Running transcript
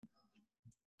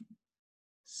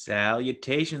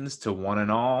Salutations to one and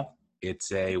all.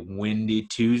 It's a windy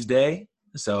Tuesday.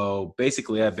 So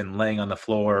basically, I've been laying on the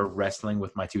floor wrestling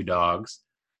with my two dogs,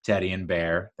 Teddy and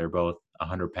Bear. They're both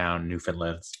 100-pound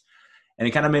Newfoundlands. And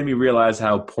it kind of made me realize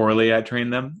how poorly I train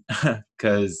them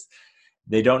because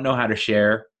they don't know how to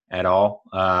share at all.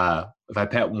 If I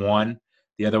pet one,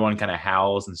 the other one kind of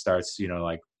howls and starts,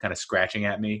 like kind of scratching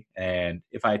at me. And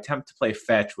if I attempt to play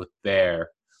fetch with Bear,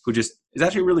 who just is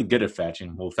actually really good at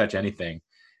fetching, will fetch anything.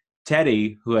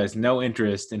 Teddy, who has no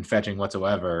interest in fetching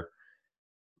whatsoever,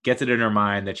 gets it in her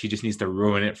mind that she just needs to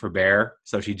ruin it for Bear.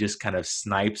 So she just kind of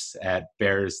snipes at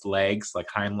Bear's legs, like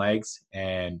hind legs.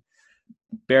 And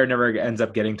Bear never ends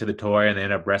up getting to the toy and they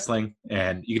end up wrestling.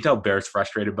 And you can tell Bear's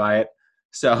frustrated by it.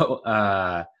 So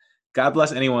God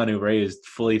bless anyone who raised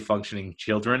fully functioning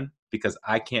children because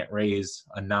I can't raise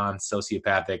a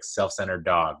non-sociopathic, self-centered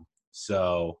dog.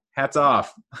 So hats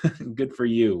off. Good for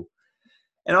you.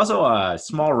 And also a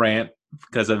small rant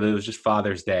because it was just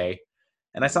Father's Day.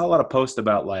 And I saw a lot of posts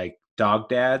about like dog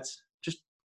dads. Just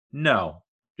no,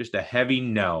 just a heavy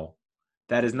no.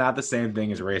 That is not the same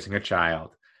thing as raising a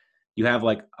child. You have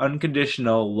like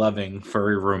unconditional, loving,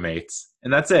 furry roommates,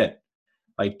 and that's it.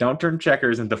 Like, don't turn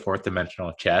checkers into fourth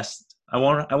dimensional chess. I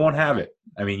won't have it.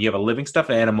 I mean, you have a living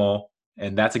stuffed animal,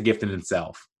 and that's a gift in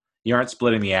itself. You aren't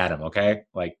splitting the atom, okay?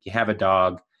 Like, you have a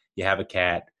dog, you have a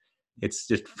cat. It's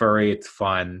just furry. It's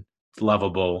fun. It's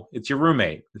lovable. It's your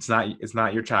roommate. It's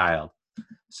not your child.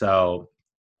 So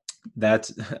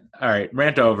that's all right.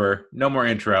 Rant over. No more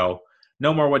intro.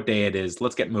 No more what day it is.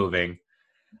 Let's get moving.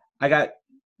 I got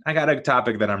I got a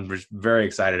topic that I'm just very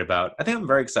excited about. I think I'm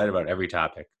very excited about every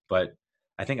topic, but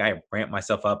I think I ramp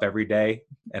myself up every day,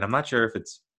 and I'm not sure if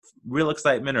it's real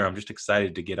excitement or I'm just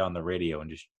excited to get on the radio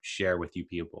and just share with you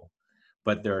people.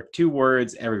 But there are two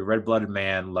words every red-blooded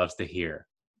man loves to hear: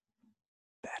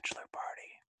 bachelor party.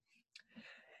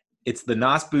 It's the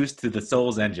NOS boost to the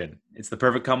soul's engine. It's the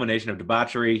perfect combination of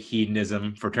debauchery,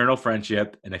 hedonism, fraternal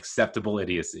friendship, and acceptable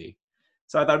idiocy.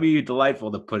 So I thought it'd be delightful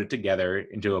to put it together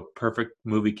into a perfect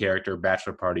movie character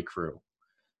bachelor party crew.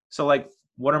 So, like,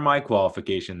 what are my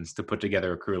qualifications to put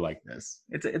together a crew like this?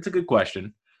 It's a good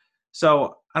question.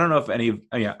 So I don't know if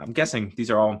yeah, I'm guessing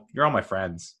you're all my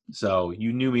friends. So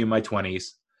you knew me in my 20s,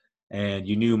 and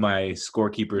you knew my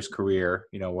scorekeeper's career.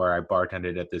 Where I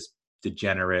bartended at this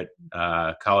degenerate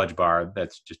college bar.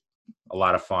 That's just a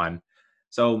lot of fun.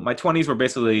 So my 20s were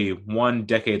basically one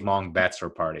decade-long bachelor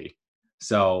party.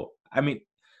 So I mean,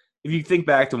 if you think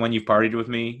back to when you've partied with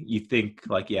me, you think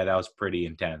like, yeah, that was pretty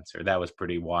intense, or that was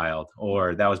pretty wild,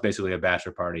 or that was basically a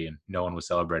bachelor party and no one was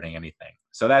celebrating anything.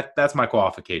 So that's my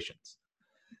qualifications.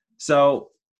 So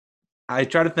I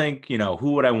try to think,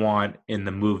 who would I want in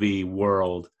the movie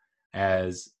world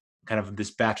as kind of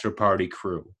this bachelor party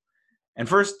crew? And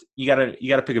first, you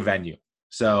gotta pick a venue.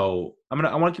 So I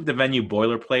want to keep the venue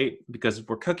boilerplate because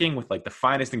we're cooking with like the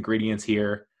finest ingredients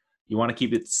here. You want to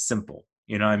keep it simple.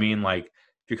 You know what I mean? Like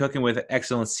if you're cooking with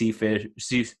excellent seafish,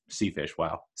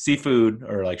 wow, seafood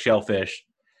or like shellfish,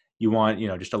 you want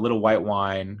just a little white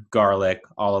wine, garlic,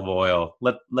 olive oil.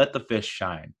 Let the fish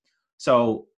shine.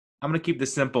 So I'm gonna keep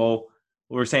this simple.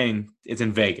 We're saying it's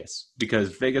in Vegas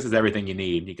because Vegas is everything you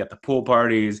need. You got the pool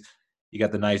parties, you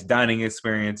got the nice dining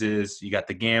experiences, you got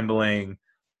the gambling,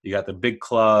 you got the big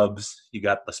clubs, you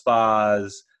got the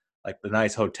spas, like the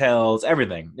nice hotels,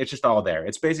 everything. It's just all there.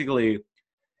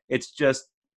 It's just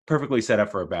perfectly set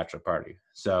up for a bachelor party.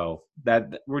 So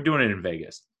that we're doing it in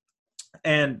Vegas.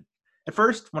 And at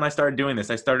first, when I started doing this,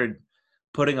 I started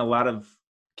putting a lot of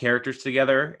characters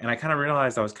together, and I kind of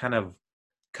realized I was kind of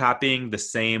copying the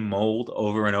same mold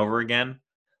over and over again.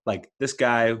 Like this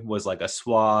guy was like a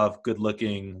suave,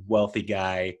 good-looking, wealthy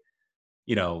guy,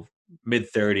 you know,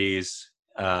 mid-30s,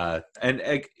 and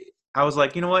I was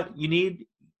like, you know what, you need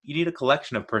a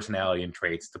collection of personality and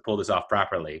traits to pull this off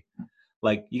properly.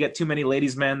 Like you get too many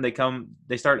ladies men, they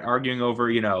start arguing over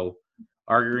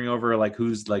like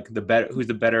who's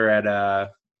the better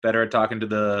at talking to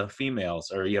the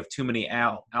females, or you have too many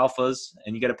alphas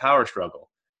and you get a power struggle.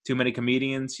 Too many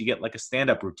comedians, you get like a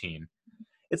stand-up routine.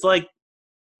 It's like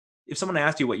if someone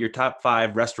asked you what your top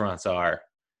 5 restaurants are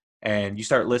and you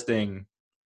start listing,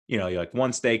 you're like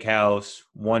one steakhouse,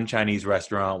 one Chinese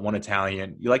restaurant, one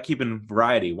Italian. You like keeping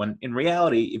variety. When in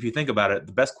reality, if you think about it,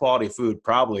 the best quality food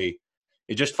probably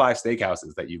is just 5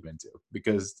 steakhouses that you've been to,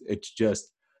 because it's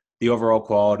just the overall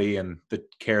quality and the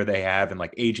care they have and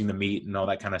like aging the meat and all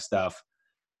that kind of stuff.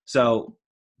 So,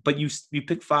 but you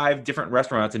pick 5 different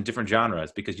restaurants in different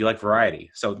genres because you like variety.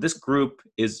 So this group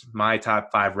is my top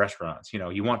 5 restaurants.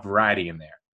 You want variety in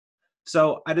there.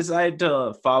 So I decided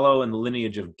to follow in the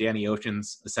lineage of Danny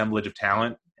Ocean's assemblage of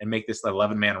talent and make this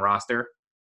 11-man roster.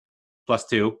 plus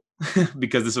 2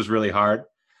 because this was really hard.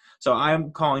 So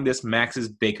I'm calling this Max's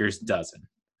Baker's Dozen.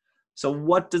 So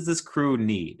what does this crew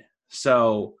need?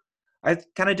 So I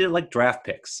kind of did like draft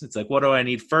picks. It's like, what do I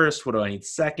need first? What do I need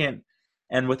second?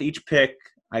 And with each pick,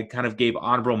 I kind of gave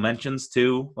honorable mentions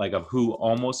too, like of who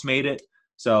almost made it.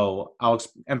 So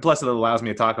and plus it allows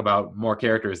me to talk about more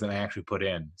characters than I actually put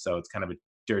in. So it's kind of a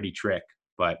dirty trick,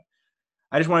 but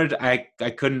I just wanted to, I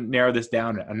couldn't narrow this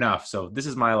down enough. So this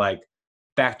is my like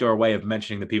backdoor way of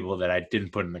mentioning the people that I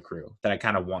didn't put in the crew that I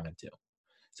kind of wanted to.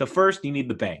 So first, you need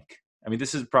the bank. I mean,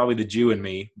 this is probably the Jew in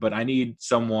me, but I need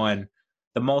someone,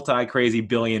 the multi-crazy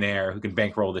billionaire who can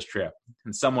bankroll this trip.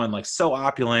 And someone like so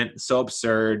opulent, so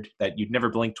absurd that you'd never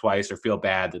blink twice or feel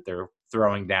bad that they're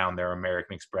throwing down their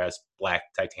American Express black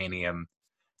titanium.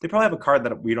 They probably have a card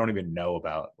that we don't even know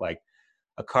about, like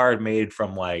a card made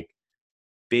from like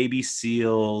baby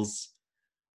seals,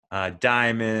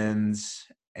 diamonds,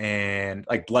 and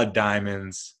like blood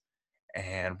diamonds.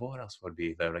 And what else would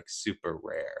be that like super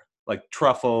rare? Like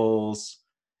truffles,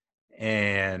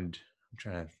 and I'm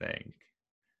trying to think.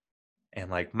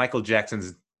 And like Michael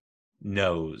Jackson's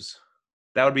nose.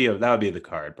 That would be the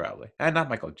card probably. Not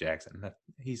Michael Jackson.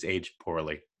 He's aged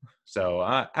poorly. So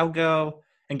I'll go.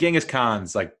 And Genghis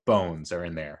Khan's like bones are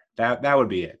in there. That would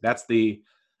be it. That's the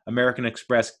American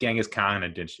Express Genghis Khan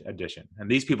edition. And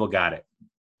these people got it.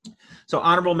 So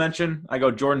honorable mention, I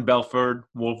go Jordan Belfort,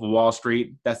 Wolf of Wall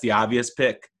Street. That's the obvious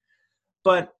pick.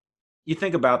 But you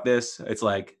think about this, it's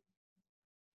like,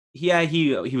 yeah,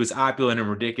 he was opulent and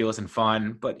ridiculous and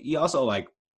fun, but he also like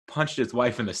punched his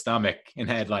wife in the stomach and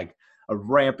had like a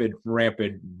rampant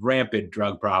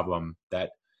drug problem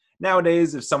that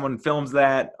nowadays, if someone films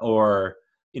that, or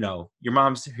your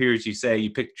mom hears you say you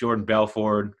picked Jordan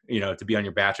Belfort, to be on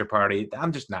your bachelor party,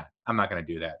 I'm not going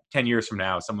to do that. 10 years from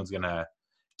now, someone's going to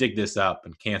dig this up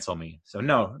and cancel me. So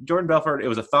no, Jordan Belfort, it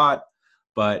was a thought,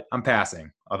 but I'm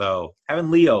passing. Although having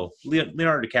Leonardo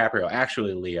DiCaprio,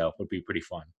 actually Leo, would be pretty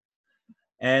fun.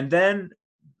 And then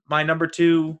my number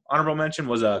 2 honorable mention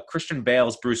was Christian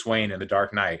Bale's Bruce Wayne in The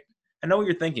Dark Knight. I know what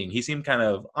you're thinking. He seemed kind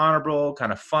of honorable,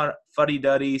 kind of fun,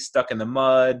 fuddy-duddy, stuck in the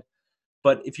mud.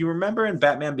 But if you remember in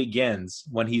Batman Begins,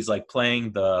 when he's like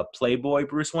playing the Playboy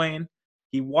Bruce Wayne,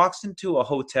 he walks into a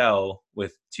hotel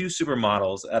with 2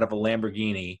 supermodels out of a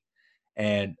Lamborghini,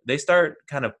 and they start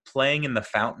kind of playing in the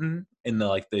fountain in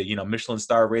the Michelin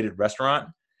star rated restaurant.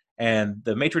 And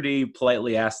the maitre d'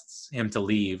 politely asks him to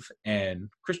leave, and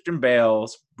Christian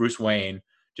Bale's Bruce Wayne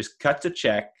just cuts a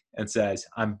check and says,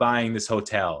 "I'm buying this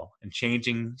hotel and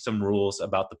changing some rules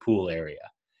about the pool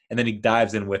area." And then he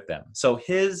dives in with them. So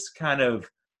his kind of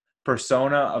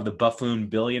persona of the buffoon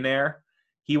billionaire,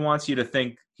 he wants you to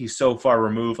think he's so far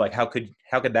removed. Like how could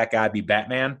that guy be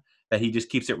Batman, that he just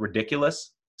keeps it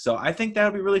ridiculous? So I think that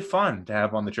would be really fun to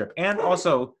have on the trip. And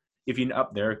also, if you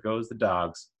up there goes the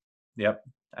dogs. Yep,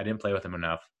 I didn't play with them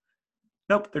enough.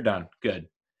 Nope, they're done. Good.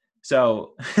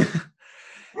 So,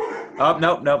 oh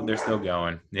nope, they're still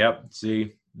going. Yep.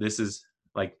 See, this is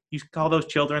like, you call those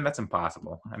children? That's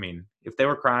impossible. I mean, if they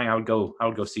were crying, I would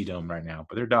go see them right now.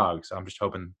 But they're dogs, so I'm just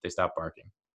hoping they stop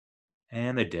barking.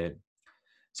 And they did.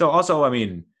 So also, I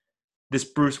mean, this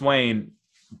Bruce Wayne,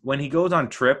 when he goes on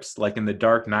trips, like in The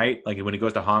Dark Knight, like when he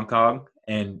goes to Hong Kong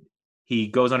and he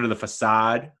goes under the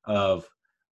facade of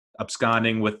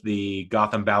absconding with the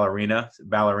Gotham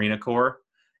ballerina corps,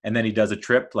 and then he does a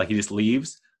trip, like he just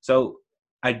leaves. So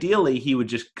ideally, he would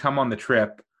just come on the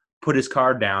trip, put his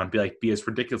card down, be as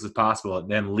ridiculous as possible, and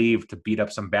then leave to beat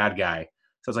up some bad guy.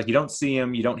 So it's like you don't see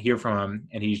him, you don't hear from him,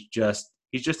 and he's just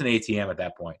an ATM at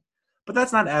that point. But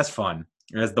that's not as fun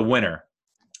as the winner.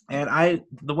 And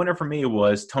the winner for me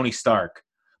was Tony Stark,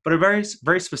 but a very,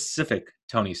 very specific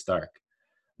Tony Stark.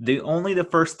 The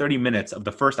first 30 minutes of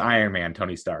the first Iron Man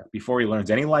Tony Stark, before he learns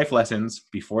any life lessons,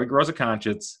 before he grows a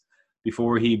conscience,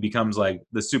 before he becomes like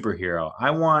the superhero.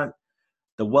 I want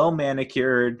the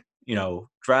well-manicured,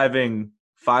 driving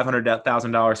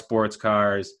 $500,000 sports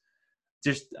cars.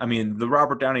 The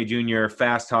Robert Downey Jr.,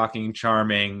 fast-talking,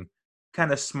 charming,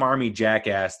 kind of smarmy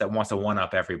jackass that wants to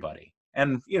one-up everybody.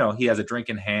 And, he has a drink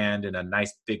in hand and a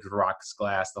nice big rocks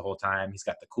glass the whole time. He's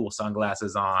got the cool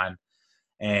sunglasses on.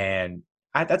 And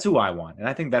that's who I want. And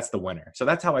I think that's the winner. So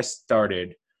that's how I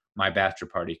started my bachelor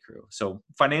party crew. So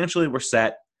financially, we're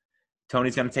set.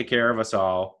 Tony's going to take care of us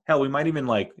all. Hell, we might even,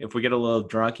 like, if we get a little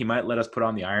drunk, he might let us put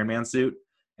on the Iron Man suit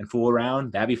and fool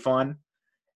around. That'd be fun.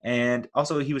 And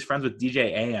also, he was friends with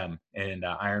DJ AM in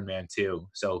Iron Man 2.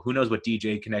 So who knows what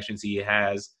DJ connections he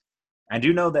has. I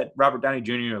do know that Robert Downey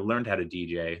Jr. learned how to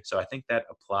DJ. So I think that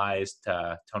applies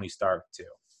to Tony Stark, too.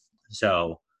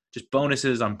 So just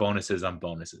bonuses on bonuses on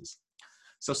bonuses.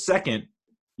 So second,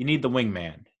 you need the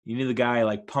wingman. You need the guy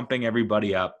like pumping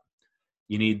everybody up.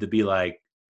 You need to be like,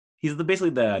 he's basically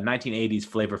the 1980s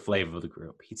Flavor Flav of the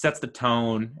group. He sets the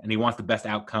tone and he wants the best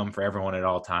outcome for everyone at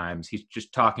all times. He's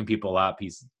just talking people up.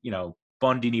 He's,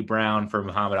 Bundini Brown for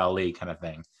Muhammad Ali kind of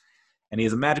thing. And he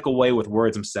has a magical way with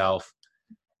words himself.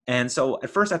 And so at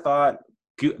first I thought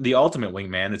the ultimate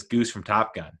wingman is Goose from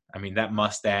Top Gun. I mean, that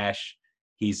mustache,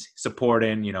 he's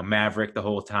supporting, Maverick the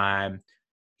whole time.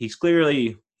 He's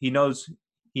clearly, he knows,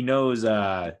 he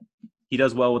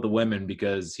does well with the women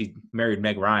because he married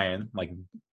Meg Ryan, like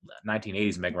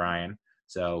 1980s Meg Ryan.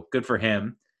 So good for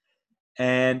him.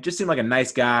 And just seemed like a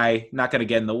nice guy, not going to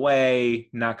get in the way,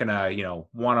 not going to,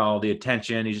 want all the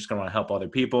attention. He's just going to want to help other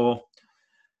people.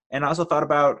 And I also thought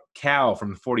about Cal from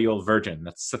the 40-Year-Old Virgin.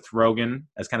 That's Seth Rogen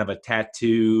as kind of a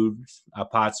tattooed,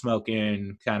 pot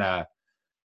smoking, kind of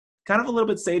a little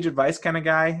bit sage advice kind of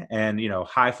guy, and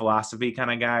high philosophy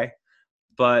kind of guy.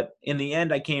 But in the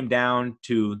end, I came down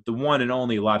to the one and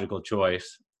only logical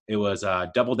choice. It was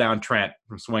Double Down Trent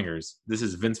from Swingers. This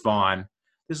is Vince Vaughn.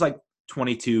 This is like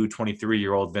 22,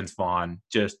 23-year-old Vince Vaughn,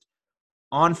 just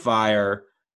on fire,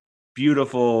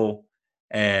 beautiful,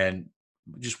 and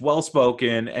just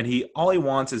well-spoken. And all he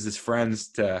wants is his friends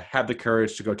to have the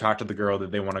courage to go talk to the girl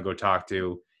that they want to go talk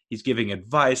to. He's giving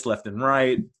advice left and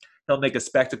right. He'll make a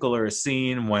spectacle or a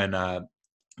scene when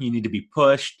you need to be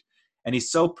pushed. And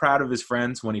he's so proud of his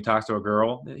friends when he talks to a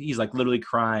girl. He's like literally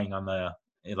crying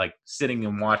like sitting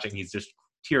and watching. He's just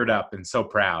teared up and so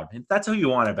proud. And that's who you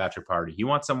want at a bachelor party. You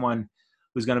want someone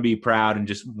who's going to be proud and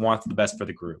just wants the best for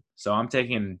the group. So I'm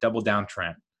taking Double Down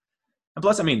Trent. And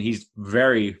plus, I mean, he's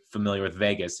very familiar with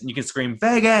Vegas. And you can scream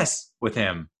Vegas with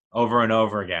him over and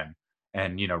over again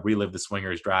and, relive the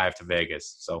swingers drive to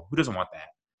Vegas. So who doesn't want that?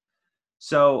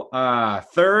 So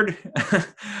third,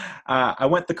 I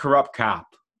went the corrupt cop.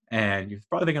 And you're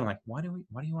probably thinking, like, why do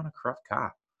you want a corrupt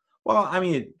cop? Well, I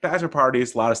mean, bachelor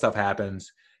parties, a lot of stuff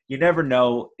happens. You never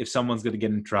know if someone's going to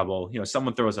get in trouble.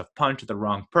 Someone throws a punch at the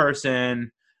wrong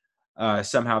person.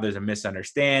 Somehow there's a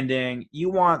misunderstanding. You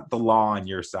want the law on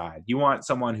your side. You want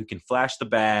someone who can flash the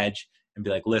badge and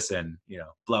be like, listen,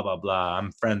 blah, blah, blah.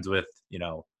 I'm friends with,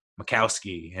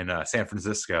 Mikowski in San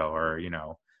Francisco, or,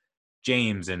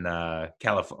 James in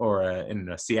California, or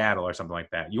in Seattle or something like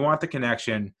that. You want the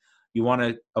connection. You want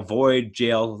to avoid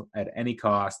jail at any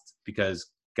cost because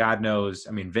God knows,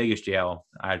 I mean, Vegas jail,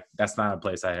 that's not a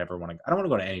place I ever want to go. I don't want to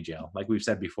go to any jail. Like we've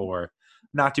said before,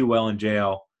 not do well in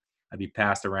jail. I'd be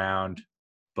passed around.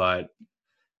 But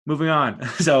moving on.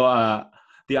 So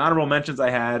the honorable mentions I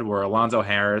had were Alonzo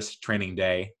Harris, Training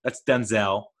Day. That's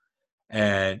Denzel.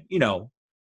 And,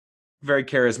 very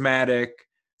charismatic.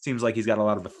 Seems like he's got a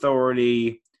lot of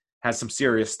authority. Has some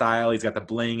serious style. He's got the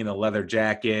bling and the leather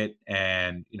jacket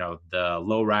and, the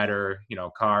lowrider,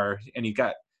 car. And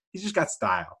he's just got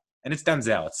style. And it's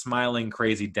Denzel. It's smiling,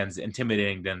 crazy,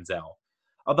 intimidating Denzel.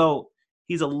 Although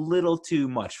he's a little too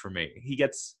much for me.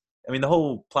 The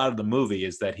whole plot of the movie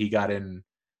is that he got in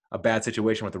a bad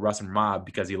situation with the Russian mob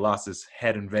because he lost his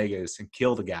head in Vegas and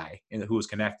killed a guy who was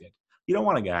connected. You don't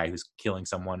want a guy who's killing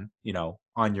someone,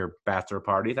 on your bachelor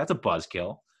party. That's a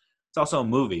buzzkill. It's also a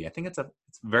movie. I think it's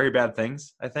very bad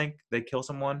things. I think they kill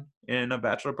someone in a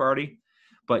bachelor party,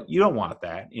 but you don't want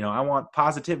that. I want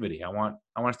positivity. I want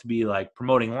us to be like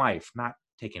promoting life, not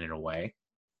taking it away.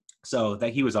 So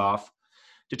that he was off.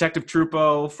 Detective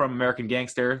Trupo from American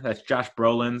Gangster. That's Josh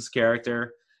Brolin's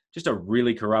character. Just a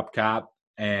really corrupt cop.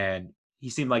 And he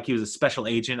seemed like he was a special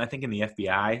agent, I think, in the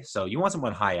FBI. So you want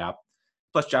someone high up.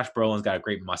 Plus, Josh Brolin's got a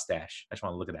great mustache. I just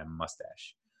want to look at that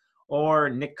mustache. Or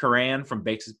Nick Curran from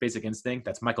Basic Instinct.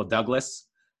 That's Michael Douglas.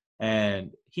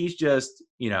 And he's just,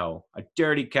 a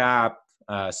dirty cop,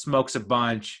 smokes a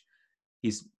bunch.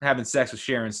 He's having sex with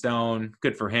Sharon Stone.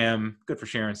 Good for him. Good for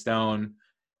Sharon Stone.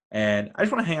 And I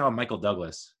just want to hang out with Michael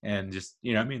Douglas and just,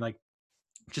 like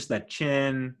just that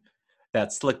chin,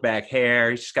 that slick back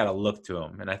hair. He's just got a look to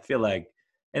him. And I feel like,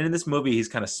 and in this movie, he's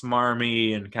kind of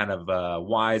smarmy and kind of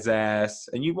wise ass.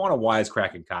 And you want a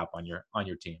wisecracking cop on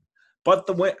your team. But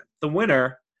the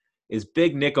winner is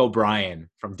Big Nick O'Brien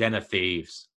from Den of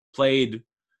Thieves, played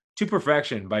to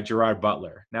perfection by Gerard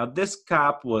Butler. Now, this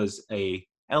cop was a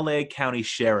LA County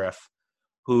sheriff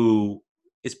who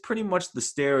is pretty much the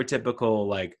stereotypical,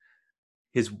 like,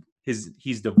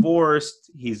 he's divorced,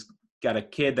 he's got a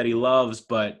kid that he loves,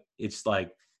 but it's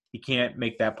like he can't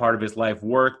make that part of his life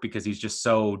work because he's just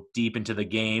so deep into the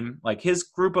game. Like, his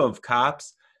group of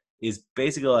cops is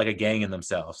basically like a gang in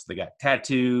themselves. They got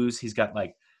tattoos. He's got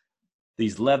like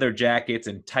these leather jackets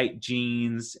and tight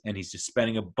jeans, and he's just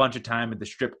spending a bunch of time at the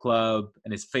strip club,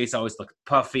 and his face always looks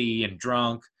puffy and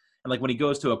drunk. And like when he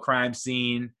goes to a crime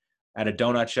scene, at a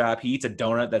donut shop. He eats a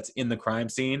donut that's in the crime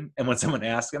scene. And when someone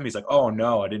asks him, he's like, oh,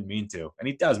 no, I didn't mean to. And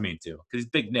he does mean to because he's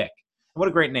Big Nick. What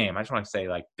a great name. I just want to say,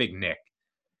 like, Big Nick.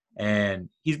 And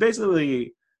he's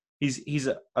basically he's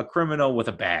a criminal with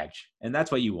a badge, and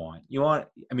that's what you want.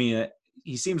 I mean,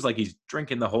 he seems like he's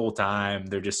drinking the whole time.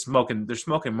 They're smoking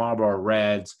Marlboro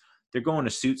Reds. They're going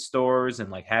to suit stores and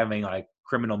like having like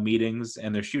criminal meetings,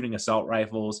 and they're shooting assault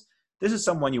rifles. This is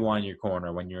someone you want in your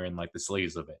corner when you're in like the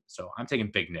sleeves of it. So I'm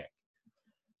taking Big Nick.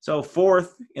 So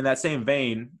fourth, in that same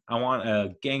vein, I want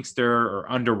a gangster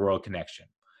or underworld connection,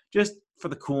 just for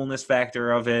the coolness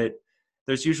factor of it.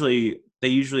 They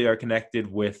usually are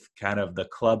connected with kind of the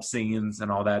club scenes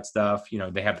and all that stuff. You know,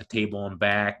 they have the table in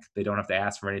back. They don't have to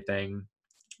ask for anything.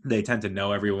 They tend to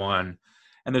know everyone,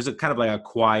 and there's a kind of like a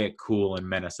quiet, cool, and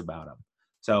menace about them.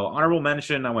 So honorable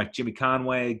mention, I went Jimmy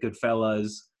Conway,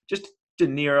 Goodfellas, just De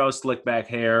Niro, slick back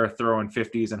hair, throwing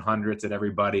 50s and hundreds at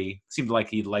everybody. Seemed like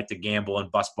he'd like to gamble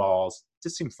and bust balls.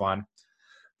 Just seemed fun.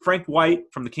 Frank White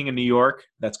from The King of New York.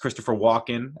 That's Christopher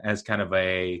Walken as kind of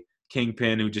a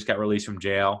kingpin who just got released from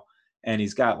jail. And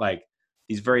he's got like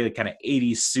these very kind of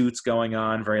 80s suits going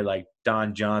on, very like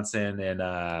Don Johnson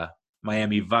and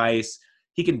Miami Vice.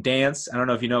 He can dance. I don't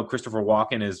know if you know, Christopher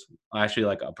Walken is actually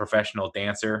like a professional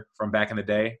dancer from back in the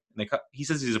day. And he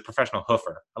says he's a professional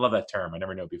hoofer. I love that term. I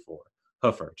never knew it before.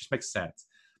 Hoofer. It just makes sense.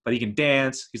 But he can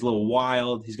dance. He's a little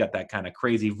wild. He's got that kind of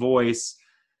crazy voice.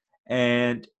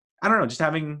 And I don't know, just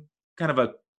having kind of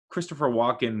a Christopher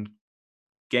Walken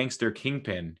gangster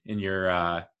kingpin in your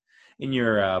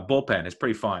bullpen is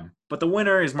pretty fun. But the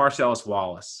winner is Marcellus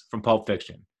Wallace from Pulp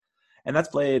Fiction, and that's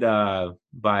played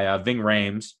by Ving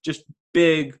Rhames. Just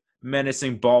big,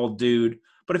 menacing, bald dude.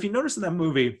 But if you notice in that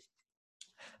movie,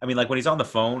 I mean, like when he's on the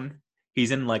phone,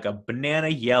 he's in like a banana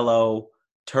yellow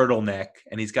turtleneck,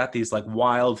 and he's got these like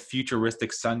wild,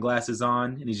 futuristic sunglasses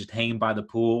on, and he's just hanging by the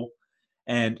pool.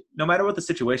 And no matter what the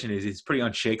situation is, he's pretty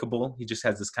unshakable. He just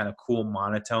has this kind of cool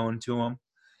monotone to him.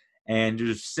 And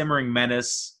just simmering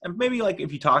menace. And maybe like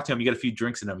if you talk to him, you get a few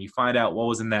drinks in him, you find out what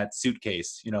was in that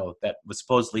suitcase, you know, that was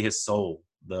supposedly his soul,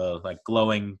 the like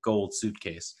glowing gold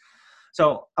suitcase.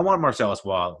 So I want Marcellus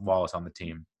Wallace on the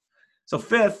team. So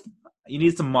fifth, you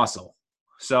need some muscle.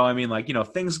 So I mean, like, you know, if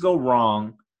things go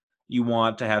wrong, you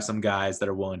want to have some guys that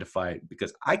are willing to fight,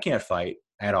 because I can't fight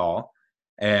at all.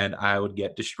 And I would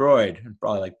get destroyed,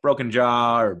 probably like broken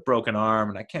jaw or broken arm,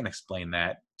 and I can't explain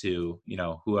that to, you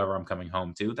know, whoever I'm coming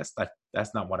home to.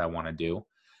 That's not what I want to do.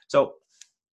 So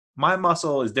my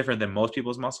muscle is different than most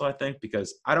people's muscle, I think,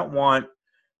 because I don't want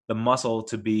the muscle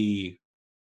to be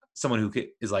someone who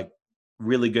is like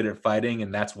really good at fighting,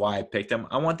 and that's why I picked him.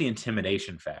 I want the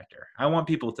intimidation factor. I want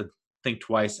people to think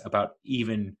twice about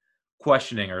even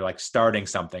questioning or like starting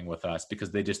something with us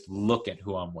because they just look at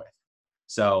who I'm with.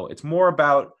 So it's more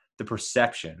about the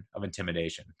perception of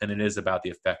intimidation than it is about the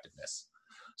effectiveness.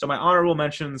 So my honorable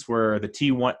mentions were the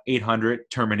T-800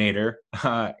 Terminator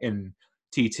in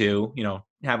T2. You know,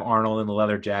 have Arnold in the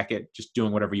leather jacket, just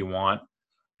doing whatever you want.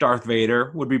 Darth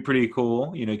Vader would be pretty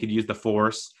cool. You know, you could use the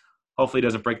Force. Hopefully he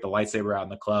doesn't break the lightsaber out in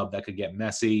the club. That could get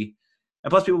messy. And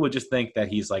plus people would just think that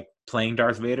he's like playing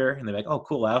Darth Vader, and they're like, oh,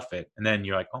 cool outfit. And then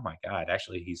you're like, oh my God,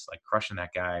 actually he's like crushing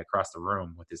that guy across the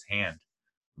room with his hand,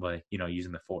 but, you know,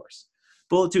 using the Force.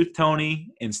 Bullet Tooth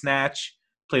Tony in Snatch,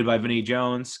 played by Vinnie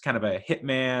Jones, kind of a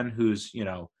hitman who's, you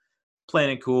know,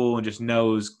 playing it cool and just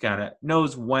knows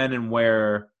when and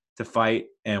where to fight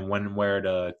and when and where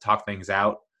to talk things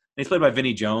out. And he's played by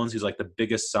Vinnie Jones, who's like the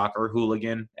biggest soccer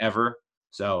hooligan ever.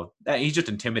 So he's just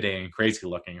intimidating and crazy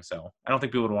looking. So I don't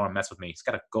think people would want to mess with me. He's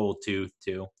got a gold tooth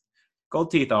too.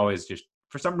 Gold teeth always just,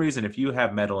 for some reason, if you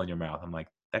have metal in your mouth, I'm like,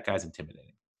 that guy's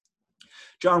intimidating.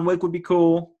 John Wick would be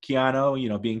cool. Keanu, you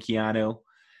know, being Keanu.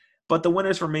 But the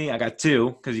winners for me, I got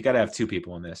two, because you got to have two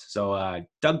people in this. So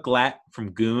Doug Glatt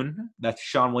from Goon, that's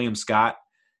Sean William Scott,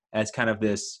 as kind of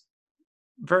this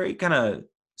very kind of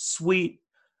sweet,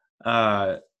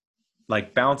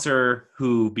 like bouncer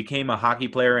who became a hockey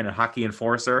player and a hockey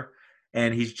enforcer.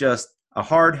 And he's just a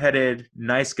hard-headed,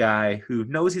 nice guy who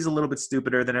knows he's a little bit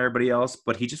stupider than everybody else,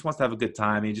 but he just wants to have a good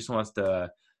time. He just wants to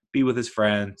be with his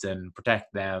friends and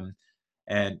protect them.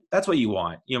 And that's what you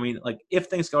want. You know what I mean? Like, if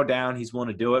things go down, he's willing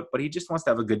to do it, but he just wants to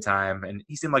have a good time. And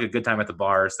he seemed like a good time at the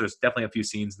bars. There's definitely a few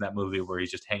scenes in that movie where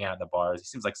he's just hanging out at the bars. He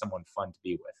seems like someone fun to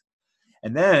be with.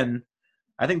 And then,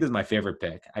 I think this is my favorite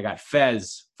pick. I got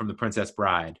Fez from The Princess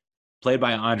Bride, played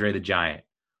by Andre the Giant,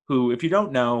 who, if you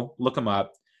don't know, look him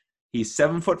up. He's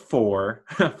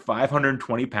 7'4",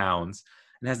 520 pounds,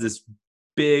 and has this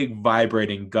big,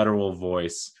 vibrating, guttural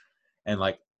voice. And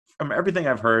like, from everything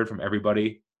I've heard from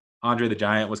everybody, Andre the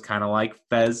Giant was kind of like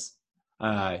Fez.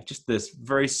 Just this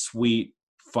very sweet,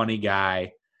 funny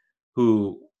guy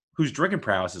whose drinking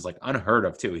prowess is like unheard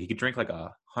of too. He could drink like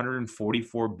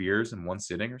 144 beers in one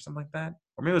sitting or something like that.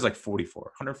 Or maybe it was like 44.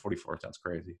 144 sounds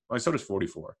crazy. Well, so does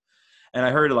 44. And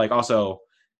I heard like also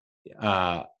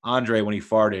Andre, when he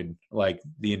farted, like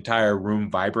the entire room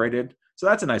vibrated. So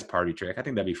that's a nice party trick. I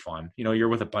think that'd be fun. You know, you're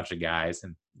with a bunch of guys,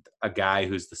 and a guy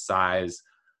who's the size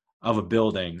of a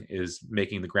building is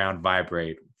making the ground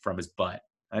vibrate from his butt.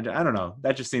 And I don't know.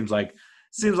 That just seems like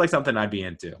something I'd be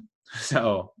into.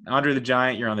 So Andre the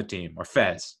Giant, you're on the team, or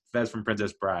Fez from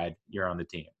Princess Bride, you're on the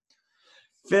team.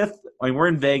 Fifth, I mean, we're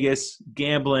in Vegas,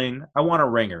 gambling. I want a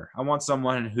ringer. I want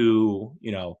someone who,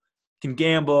 can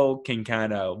gamble, can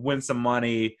kind of win some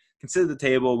money, can sit at the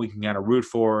table, we can kind of root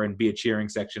for and be a cheering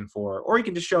section for. Or he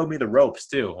can just show me the ropes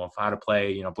too, of how to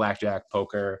play, blackjack,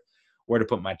 poker, where to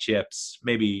put my chips.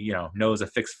 Maybe, knows a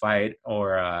fixed fight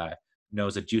or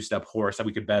knows a juiced up horse that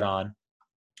we could bet on.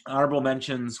 Honorable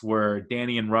mentions were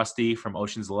Danny and Rusty from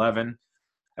Ocean's 11.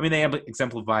 I mean, they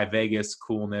exemplify Vegas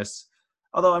coolness.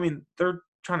 Although, I mean, they're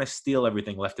trying to steal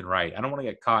everything left and right. I don't want to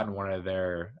get caught in one of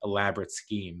their elaborate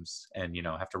schemes and,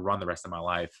 have to run the rest of my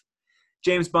life.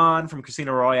 James Bond from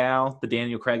Casino Royale, the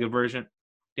Daniel Craig version.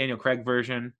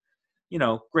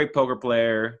 Great poker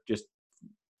player, just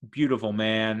beautiful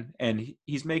man. And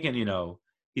he's making,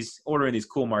 he's ordering these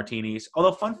cool martinis.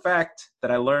 Although, fun fact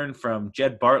that I learned from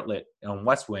Jed Bartlett on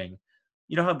West Wing,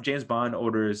 you know how James Bond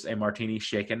orders a martini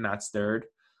shaken, not stirred?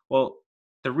 Well,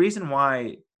 the reason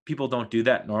why people don't do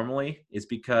that normally is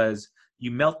because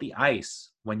you melt the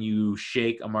ice when you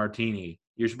shake a martini.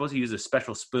 You're supposed to use a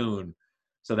special spoon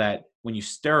so that when you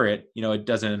stir it, it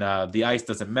doesn't, the ice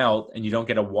doesn't melt and you don't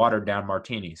get a watered down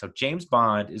martini. So James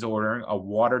Bond is ordering a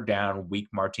watered down weak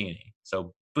martini.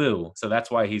 So boo. So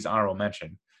that's why he's honorable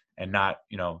mention and not,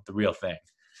 the real thing.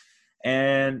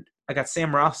 And I got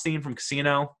Sam Rothstein from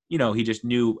Casino. He just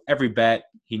knew every bet.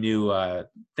 He knew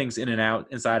things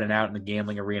inside and out in the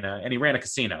gambling arena, and he ran a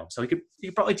casino. So he could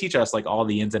probably teach us like all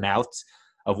the ins and outs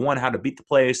of one, how to beat the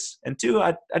place, and two,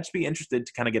 I'd just be interested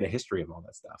to kind of get a history of all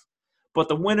that stuff. But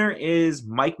the winner is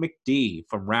Mike McD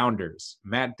from Rounders,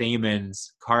 Matt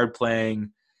Damon's card playing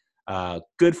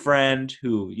good friend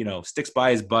who sticks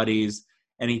by his buddies.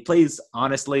 And he plays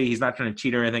honestly. He's not trying to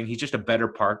cheat or anything. He's just a better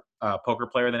poker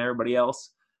player than everybody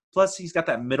else. Plus, he's got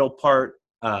that middle part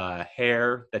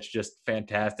hair that's just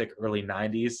fantastic, early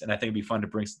 90s. And I think it'd be fun to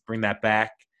bring that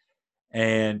back.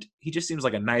 And he just seems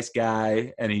like a nice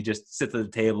guy. And he just sits at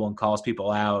the table and calls people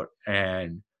out.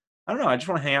 And I don't know. I just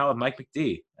want to hang out with Mike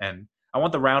McD. And I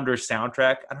want the Rounders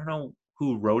soundtrack. I don't know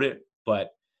who wrote it, but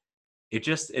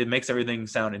it makes everything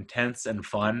sound intense and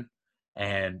fun.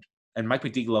 And Mike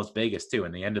McD loves Vegas, too.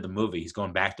 In the end of the movie, he's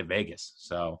going back to Vegas.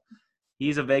 So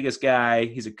he's a Vegas guy.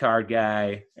 He's a card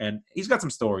guy. And he's got some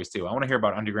stories, too. I want to hear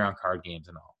about underground card games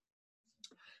and all.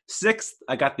 Sixth,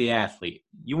 I got the athlete.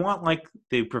 You want, like,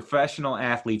 the professional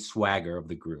athlete swagger of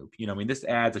the group. This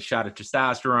adds a shot of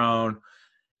testosterone.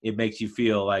 It makes you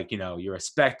feel like, you're a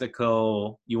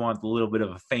spectacle. You want a little bit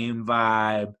of a fame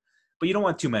vibe. But you don't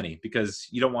want too many because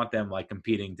you don't want them, like,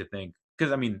 competing to think.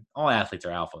 Because, all athletes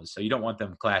are alphas, so you don't want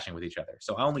them clashing with each other.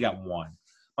 So I only got one.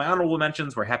 My honorable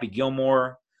mentions were Happy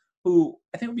Gilmore, who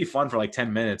I think would be fun for like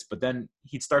 10 minutes, but then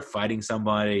he'd start fighting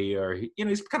somebody or,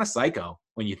 he's kind of psycho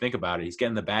when you think about it. He's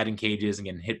getting the batting cages and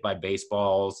getting hit by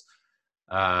baseballs.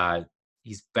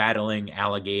 He's battling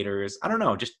alligators. I don't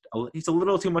know. He's a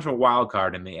little too much of a wild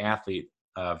card in the athlete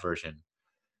version.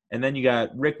 And then you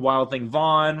got Rick Wild Thing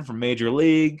Vaughn from Major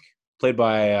League, played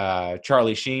by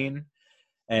Charlie Sheen.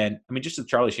 And just with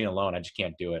Charlie Sheen alone, I just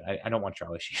can't do it. I don't want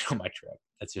Charlie Sheen on my trip.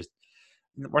 That's just,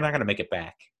 we're not going to make it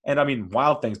back. And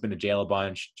Wild Thing's been to jail a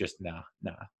bunch. Just nah.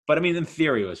 But in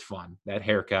theory, it was fun. That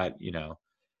haircut,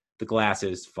 the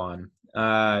glasses, fun.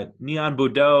 Neon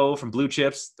Boudreaux from Blue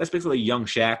Chips. That's basically young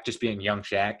Shaq, just being young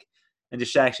Shaq. And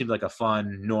just Shaq seemed like a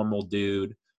fun, normal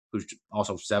dude who's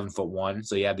also 7'1",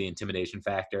 so you have the intimidation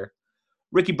factor.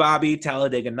 Ricky Bobby,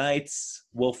 Talladega Nights.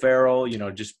 Will Ferrell,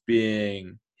 just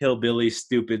being hillbilly,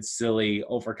 stupid, silly,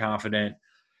 overconfident.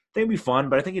 I think it'd be fun,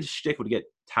 but I think his shtick would get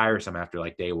tiresome after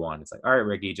like day one. It's like, all right,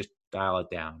 Ricky, just dial it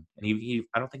down. And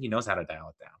I don't think he knows how to dial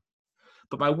it down.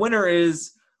 But my winner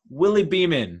is Willie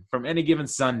Beeman from Any Given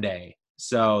Sunday.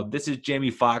 So this is Jamie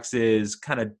Foxx's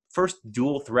kind of first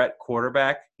dual threat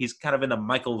quarterback. He's kind of in the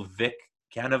Michael Vick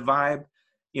kind of vibe.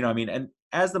 And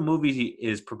as the movie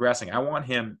is progressing, I want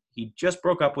him, he just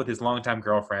broke up with his longtime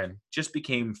girlfriend, just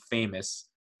became famous,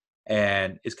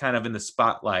 and is kind of in the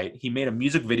spotlight. He made a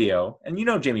music video, and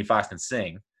Jamie Foxx can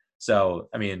sing. So,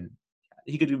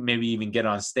 he could maybe even get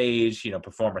on stage,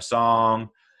 perform a song.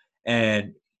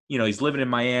 And, he's living in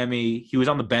Miami. He was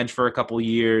on the bench for a couple of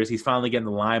years. He's finally getting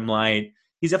the limelight.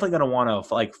 he's definitely going to want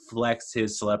to like flex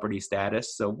his celebrity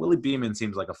status. So Willie Beeman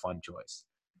seems like a fun choice.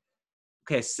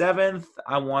 Okay, seventh,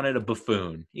 I wanted a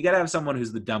buffoon. You got to have someone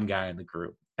who's the dumb guy in the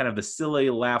group, kind of the silly,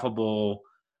 laughable,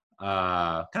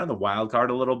 kind of the wild card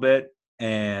a little bit.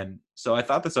 And so I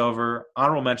thought this over.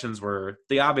 Honorable mentions were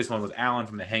the obvious one was Alan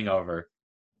from The Hangover,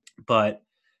 but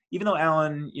even though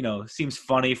Alan, seems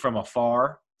funny from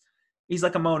afar, he's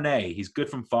like a Monet. He's good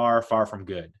from far, far from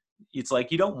good. It's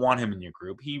like you don't want him in your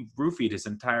group. He roofied his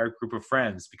entire group of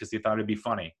friends because he thought it'd be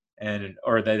funny and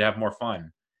or they'd have more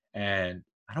fun. And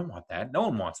I don't want that. No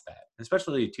one wants that,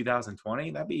 especially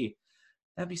 2020. That'd be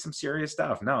some serious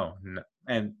stuff. No.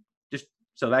 And just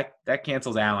so that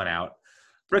cancels Allen out.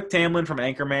 Rick Tamlin from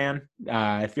Anchorman,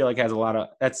 I feel like has a lot of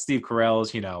that's Steve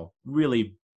Carell's,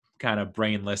 really kind of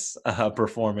brainless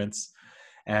performance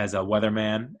as a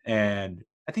weatherman, and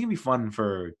I think it'd be fun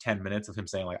for 10 minutes of him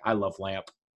saying like "I love lamp"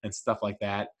 and stuff like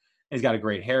that. And he's got a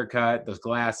great haircut, those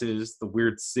glasses, the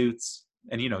weird suits,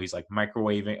 and he's like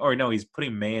microwaving, or no, he's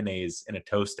putting mayonnaise in a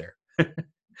toaster. I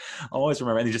always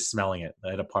remember, and he's just smelling it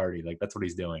at a party. Like that's what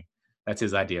he's doing. That's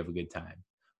his idea of a good time.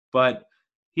 But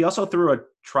he also threw a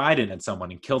trident at someone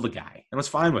and killed a guy and was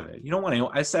fine with it. You don't want to.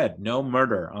 I said no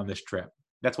murder on this trip.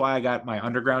 That's why I got my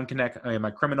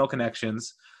my criminal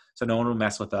connections, so no one will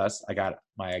mess with us. I got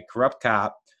my corrupt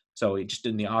cop, so just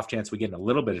in the off chance we get in a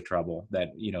little bit of trouble, that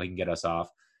he can get us off.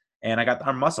 And I got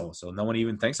our muscle, so no one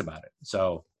even thinks about it.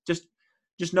 So just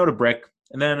note a brick.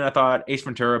 And then I thought Ace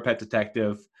Ventura, Pet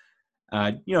Detective.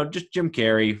 Just Jim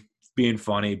Carrey being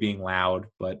funny, being loud,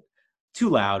 but too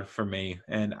loud for me.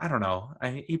 And I don't know.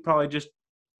 He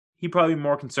probably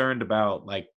more concerned about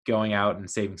like going out and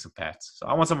saving some pets. So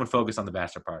I want someone focused on the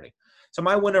bachelor party. So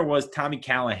my winner was Tommy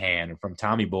Callahan from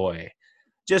Tommy Boy.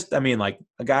 Like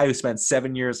a guy who spent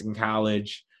 7 years in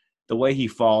college, the way he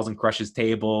falls and crushes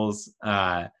tables.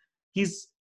 He's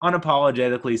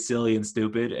unapologetically silly and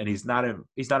stupid, and he's not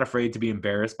afraid to be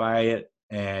embarrassed by it.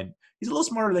 And he's a little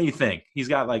smarter than you think. He's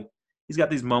got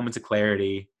these moments of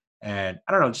clarity, and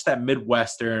I don't know, just that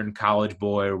Midwestern college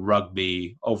boy,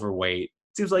 rugby, overweight.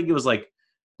 It seems like it was like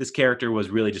this character was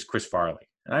really just Chris Farley,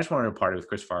 and I just wanted to party with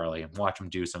Chris Farley and watch him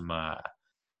do some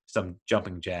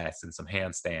jumping jacks and some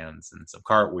handstands and some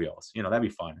cartwheels. That'd be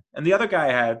fun. And the other guy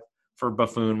I had for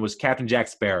buffoon was Captain Jack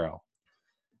Sparrow,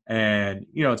 and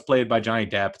it's played by Johnny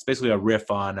Depp. It's basically a riff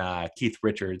on Keith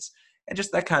Richards, and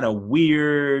just that kind of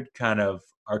weird, kind of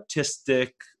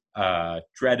artistic,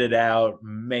 dreaded out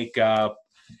makeup,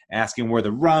 asking where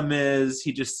the rum is.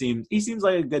 He seems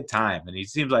like a good time, and he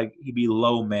seems like he'd be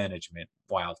low management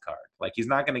wild card. Like he's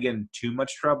not going to get in too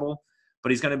much trouble,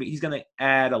 but he's going to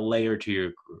add a layer to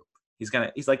your group.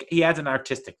 He adds an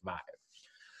artistic vibe.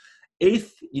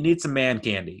 Eighth, you need some man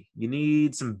candy. You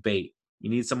need some bait. You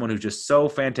need someone who's just so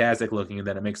fantastic looking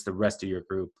that it makes the rest of your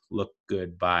group look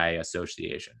good by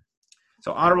association.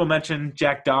 So honorable mention,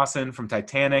 Jack Dawson from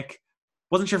Titanic.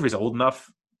 Wasn't sure if he's old enough.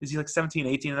 Is he like 17,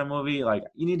 18 in that movie? Like,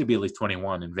 you need to be at least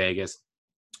 21 in Vegas.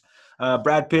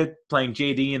 Brad Pitt playing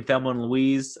JD in Thelma and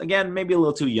Louise. Again, maybe a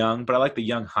little too young, but I like the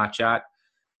young hotshot.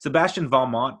 Sebastian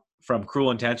Valmont from Cruel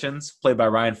Intentions, played by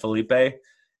Ryan Felipe.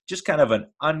 Just kind of an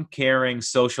uncaring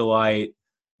socialite,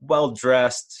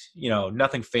 well-dressed,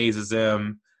 nothing phases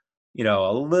him.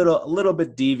 A little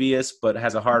bit devious, but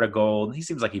has a heart of gold. He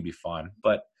seems like he'd be fun,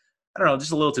 but I don't know,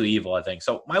 just a little too evil, I think.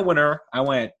 So my winner, I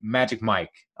went Magic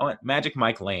Mike. I went Magic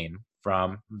Mike Lane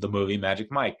from the movie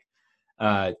Magic Mike.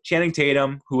 Channing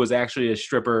Tatum, who was actually a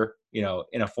stripper, in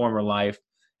a former life,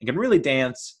 and can really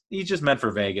dance. He's just meant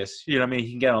for Vegas. You know what I mean?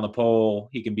 He can get on the pole.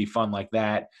 He can be fun like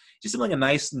that. Just seems like a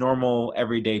nice, normal,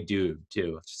 everyday dude,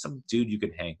 too. Just some dude you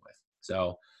could hang with.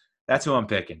 So that's who I'm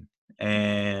picking.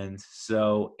 And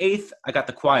so eighth, I got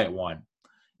the quiet one.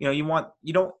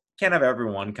 Can't have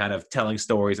everyone kind of telling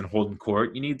stories and holding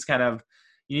court. You need to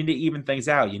even things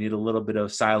out. You need a little bit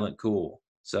of silent cool.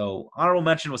 So honorable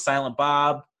mention was Silent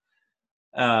Bob.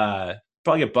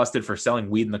 Probably get busted for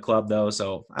selling weed in the club though.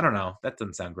 So I don't know. That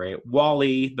doesn't sound great.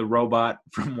 Wall-E, the robot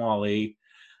from Wall-E.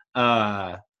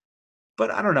 But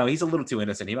I don't know. He's a little too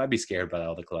innocent. He might be scared by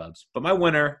all the clubs. But my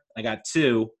winner, I got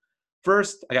two.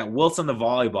 First, I got Wilson the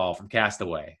volleyball from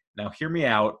Castaway. Now, hear me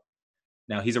out.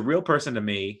 Now, he's a real person to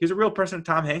me. He was a real person to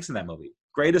Tom Hanks in that movie.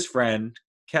 Greatest friend,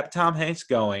 kept Tom Hanks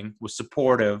going, was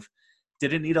supportive,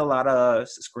 didn't need a lot of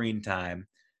screen time.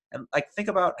 And think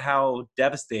about how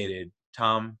devastated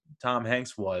Tom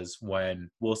Hanks was when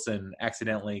Wilson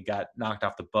accidentally got knocked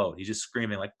off the boat. He's just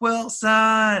screaming like,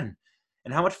 Wilson!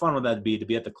 And how much fun would that be to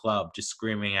be at the club just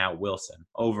screaming out Wilson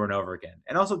over and over again?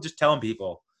 And also just telling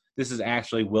people this is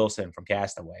actually Wilson from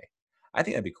Castaway. I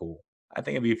think that'd be cool. I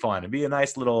think it'd be fun. It'd be a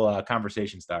nice little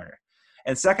conversation starter.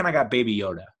 And second, I got Baby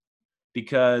Yoda.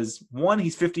 because one,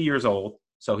 he's 50 years old,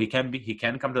 so he can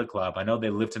come to the club. I know they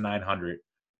live to 900,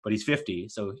 but he's 50,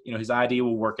 so his ID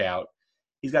will work out.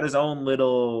 He's got his own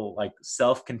little like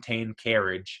self-contained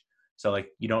carriage, so like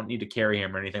you don't need to carry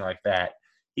him or anything like that.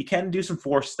 He can do some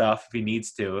force stuff if he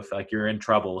needs to. If like you're in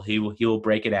trouble, he will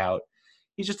break it out.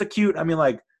 He's just a cute. I mean,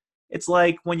 like it's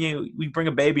like when we bring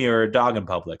a baby or a dog in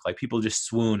public, like people just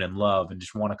swoon and love and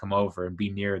just want to come over and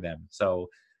be near them. So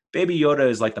Baby Yoda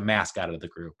is like the mascot of the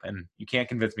group, and you can't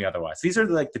convince me otherwise. These are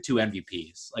like the two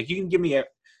MVPs. Like you can give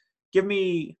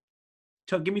me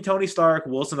Tony Stark,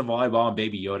 Wilson the volleyball, and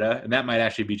Baby Yoda, and that might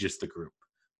actually be just the group.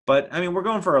 But I mean, we're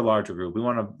going for a larger group. We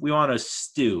want a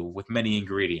stew with many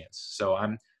ingredients. So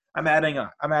I'm adding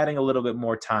a little bit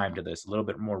more thyme to this, a little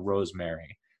bit more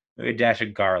rosemary, maybe a dash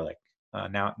of garlic.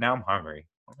 Now I'm hungry.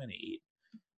 What am I gonna eat?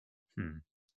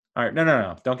 All right,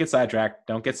 no. Don't get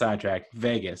sidetracked.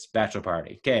 Vegas, bachelor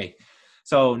party. Okay.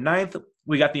 So ninth,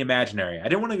 we got the imaginary. I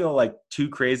didn't want to go like too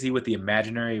crazy with the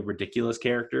imaginary ridiculous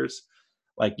characters.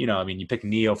 Like, I mean, you pick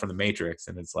Neo from the Matrix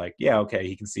and it's like, yeah, okay,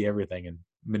 he can see everything and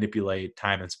manipulate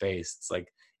time and space. It's like,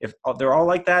 if they're all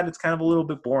like that, it's kind of a little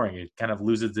bit boring. It kind of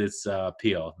loses its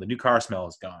appeal. The new car smell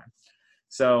is gone.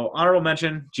 So honorable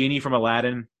mention, Genie from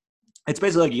Aladdin. It's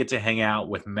basically like you get to hang out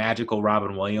with magical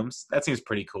Robin Williams. That seems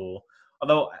pretty cool.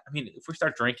 Although, I mean, if we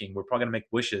start drinking, we're probably going to make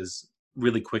wishes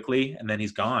really quickly, and then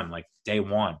he's gone, like, day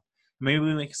one. Maybe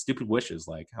we make stupid wishes,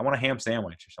 like, I want a ham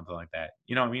sandwich or something like that.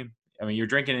 You know what I mean? I mean, you're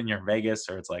drinking and you're in Vegas,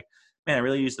 or it's like, man, I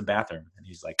really used the bathroom. And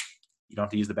he's like, you don't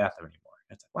have to use the bathroom anymore.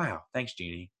 And it's like, wow, thanks,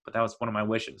 Genie. But that was one of my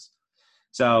wishes.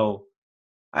 So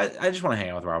I just want to hang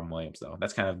out with Robin Williams, though.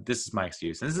 This is my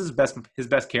excuse. And this is his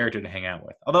best character to hang out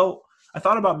with. Although, I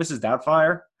thought about Mrs.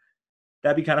 Doubtfire.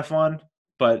 That'd be kind of fun,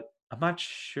 but I'm not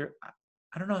sure.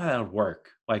 I don't know how that would work.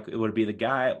 Like, would it be the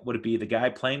guy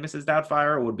playing Mrs.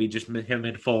 Doubtfire, or would it be just him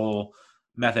in full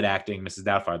method acting Mrs.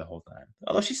 Doubtfire the whole time?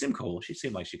 Although she seemed cool. She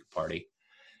seemed like she could party.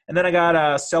 And then I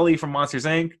got Sully from Monsters,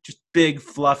 Inc. Just big,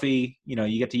 fluffy.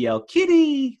 You get to yell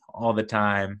 "Kitty" all the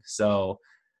time. So,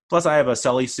 plus I have a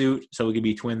Sully suit, so we could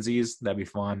be twinsies. That'd be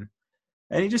fun.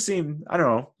 And he just seemed, I don't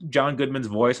know, John Goodman's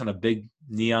voice on a big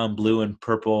neon blue and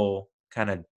purple kind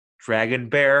of dragon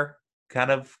bear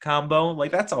kind of combo.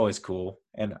 Like, that's always cool.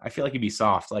 And I feel like he'd be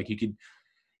soft. Like, you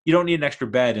don't need an extra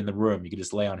bed in the room. You could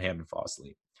just lay on him and fall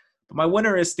asleep. But my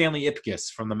winner is Stanley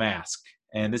Ipkiss from The Mask.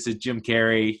 And this is Jim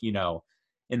Carrey,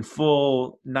 in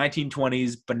full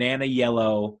 1920s banana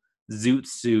yellow zoot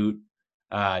suit,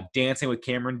 dancing with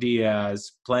Cameron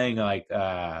Diaz, playing like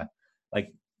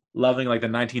loving like the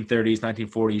 1930s,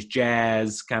 1940s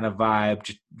jazz kind of vibe,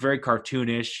 just very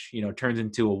cartoonish, turns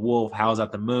into a wolf, howls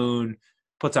at the moon,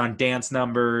 puts on dance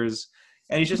numbers,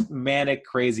 and he's just manic,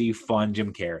 crazy, fun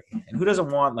Jim Carrey. And who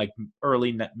doesn't want like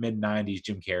early mid-90s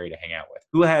Jim Carrey to hang out with?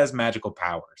 Who has magical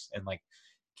powers and like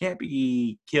can't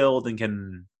be killed and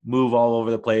can move all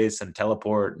over the place and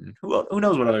teleport, and who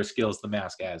knows what other skills the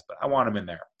Mask has, but I want him in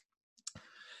there.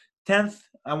 10th,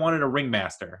 I wanted a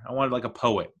ringmaster. I wanted like a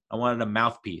poet. I wanted a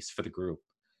mouthpiece for the group.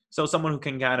 So someone who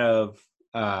can kind of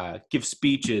give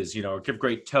speeches, or give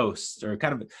great toasts, or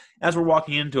kind of, as we're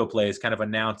walking into a place, kind of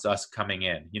announce us coming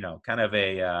in, kind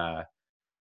of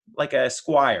like a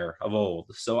squire of old.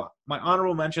 So my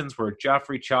honorable mentions were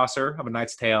Geoffrey Chaucer of A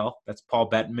Knight's Tale. That's Paul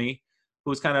Bettany,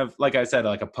 who was kind of, like I said,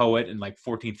 like a poet in like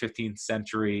 14th, 15th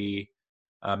century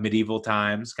medieval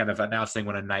times, kind of announcing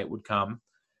when a knight would come.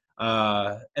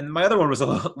 And my other one was a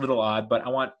little odd, but I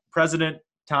want President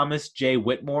Thomas J.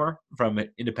 Whitmore from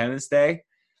Independence Day.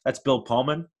 That's Bill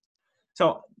Pullman.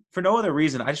 So for no other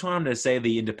reason, I just want him to say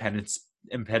the Independence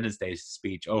Day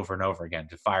speech over and over again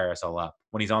to fire us all up.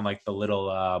 When he's on like the little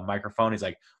microphone, he's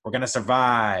like, "We're gonna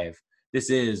survive. This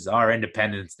is our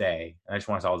Independence Day." And I just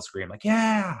want us all to scream like,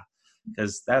 "Yeah,"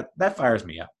 because that fires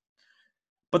me up.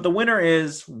 But the winner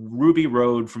is Ruby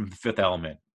Road from The Fifth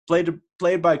Element,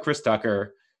 played by Chris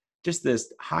Tucker. Just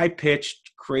this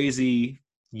high-pitched, crazy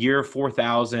year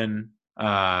 4000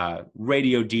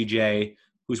 radio DJ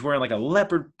who's wearing like a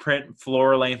leopard print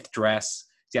floor-length dress.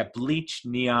 He's got bleached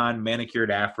neon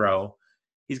manicured afro.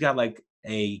 He's got like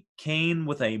a cane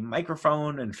with a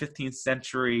microphone and 15th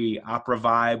century opera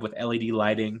vibe with LED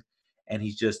lighting. And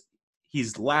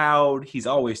he's loud. He's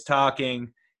always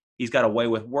talking. He's got a way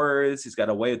with words. He's got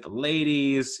a way with the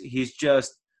ladies. He's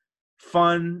just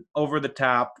fun, over the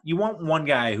top. You want one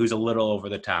guy who's a little over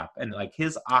the top, and like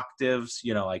his octaves,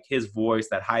 like his voice,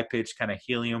 that high pitched kind of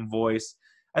helium voice,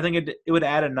 I think it would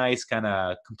add a nice kind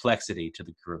of complexity to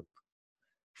the group.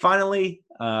 Finally,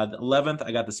 the 11th,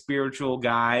 I got the spiritual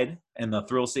guide and the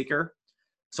thrill seeker.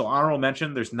 So honorable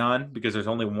mention, there's none, because there's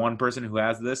only one person who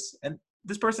has this, and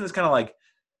this person is kind of like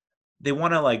they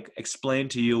want to like explain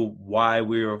to you why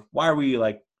are we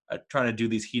like trying to do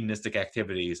these hedonistic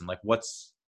activities, and like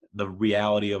what's the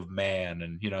reality of man,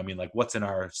 and I mean, like what's in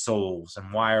our souls,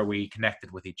 and why are we connected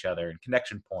with each other, and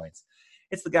connection points.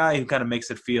 It's the guy who kind of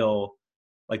makes it feel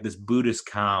like this Buddhist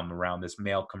calm around this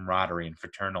male camaraderie and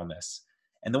fraternalness.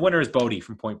 And the winner is Bodhi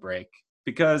from Point Break,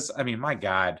 because I mean, my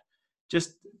God,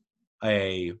 just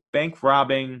a bank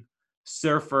robbing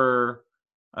surfer,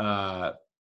 uh,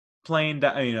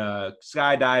 skydiving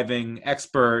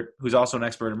expert who's also an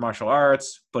expert in martial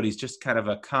arts, but he's just kind of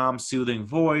a calm, soothing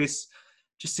voice.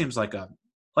 Just seems like a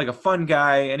fun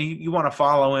guy, and you want to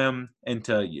follow him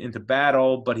into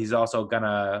battle, but he's also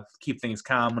gonna keep things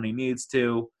calm when he needs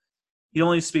to. He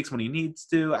only speaks when he needs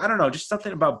to. I don't know, just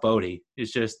something about Bodhi.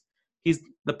 It's just he's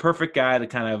the perfect guy to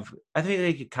kind of, I think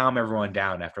they could calm everyone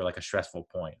down after like a stressful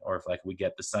point, or if like we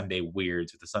get the Sunday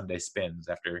weirds or the Sunday spins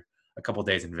after a couple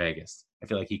days in Vegas. I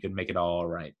feel like he could make it all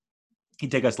right.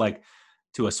 He'd take us like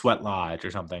to a sweat lodge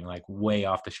or something, like way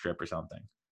off the strip or something.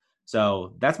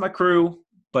 So that's my crew.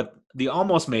 But the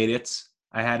almost made it.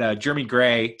 I had Jeremy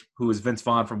Gray, who was Vince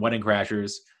Vaughn from Wedding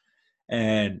Crashers,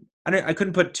 and I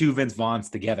couldn't put two Vince Vaughns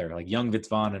together, like young Vince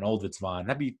Vaughn and old Vince Vaughn.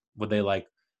 Would they like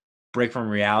break from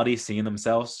reality, seeing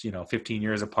themselves, 15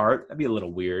 years apart? That'd be a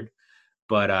little weird.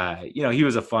 But he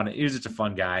was just a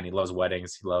fun guy, and he loves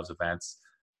weddings, he loves events.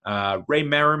 Ray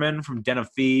Merriman from Den of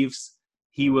Thieves,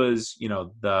 he was,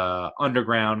 the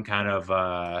underground kind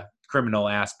of criminal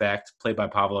aspect, played by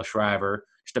Pablo Schreiber,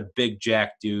 just a big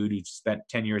jack dude who spent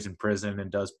 10 years in prison and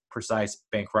does precise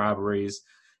bank robberies,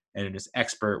 and is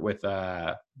expert with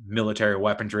military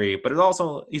weaponry. But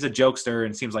he's a jokester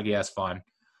and seems like he has fun.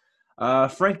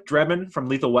 Frank Drebin from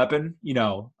Lethal Weapon,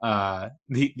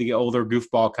 the older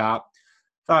goofball cop.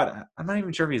 Thought, I'm not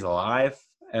even sure if he's alive,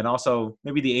 and also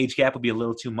maybe the age gap would be a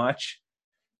little too much.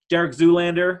 Derek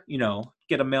Zoolander,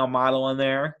 get a male model in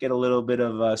there, get a little bit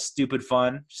of stupid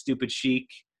fun, stupid chic,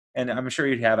 and I'm sure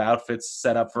he'd have outfits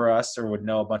set up for us, or would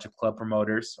know a bunch of club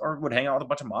promoters, or would hang out with a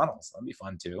bunch of models. That'd be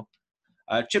fun too.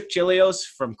 Chip Chilios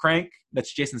from Crank,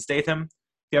 that's Jason Statham.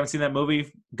 If you haven't seen that movie,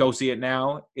 go see it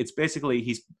now. It's basically,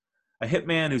 he's a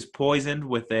hitman who's poisoned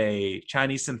with a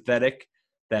Chinese synthetic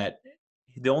that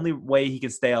the only way he can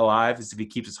stay alive is if he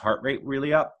keeps his heart rate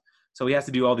really up. So he has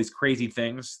to do all these crazy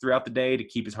things throughout the day to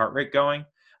keep his heart rate going.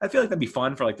 I feel like that'd be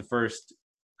fun for like the first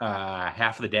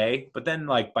half of the day, but then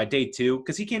like by day 2,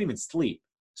 because he can't even sleep,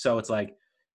 so it's like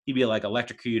he'd be like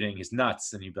electrocuting his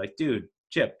nuts, and he'd be like, "Dude,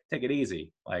 Chip, take it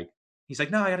easy." Like he's like,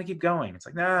 "No, I gotta keep going." It's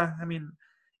like, nah. I mean,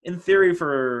 in theory,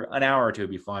 for an hour or two, it'd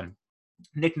be fun.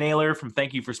 Nick Naylor from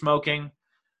Thank You for Smoking,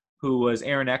 who was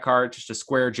Aaron Eckhart, just a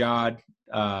square-jawed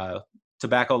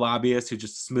tobacco lobbyist who's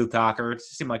just a smooth talker. It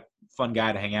seemed like a fun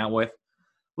guy to hang out with.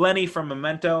 Lenny from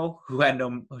Memento, who had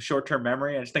no short-term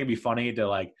memory. I just think it'd be funny to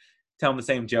like tell him the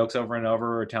same jokes over and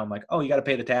over, or tell him like, "Oh, you got to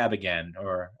pay the tab again,"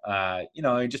 or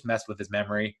just mess with his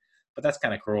memory. But that's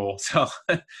kind of cruel. So,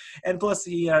 and plus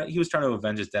he was trying to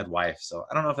avenge his dead wife. So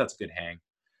I don't know if that's a good hang.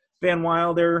 Van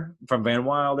Wilder from Van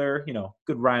Wilder,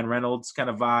 good Ryan Reynolds kind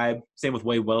of vibe. Same with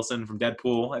Wade Wilson from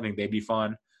Deadpool. I think they'd be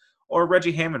fun. Or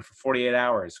Reggie Hammond for 48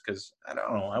 Hours, because I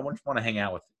don't know, I wouldn't want to hang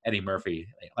out with Eddie Murphy,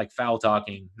 like foul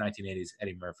talking 1980s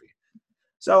Eddie Murphy.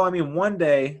 So, I mean, one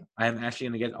day I'm actually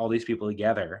going to get all these people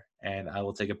together, and I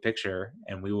will take a picture,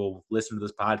 and we will listen to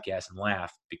this podcast and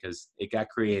laugh, because it got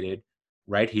created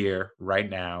right here, right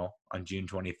now on June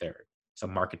 23rd. So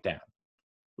mark it down.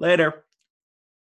 Later.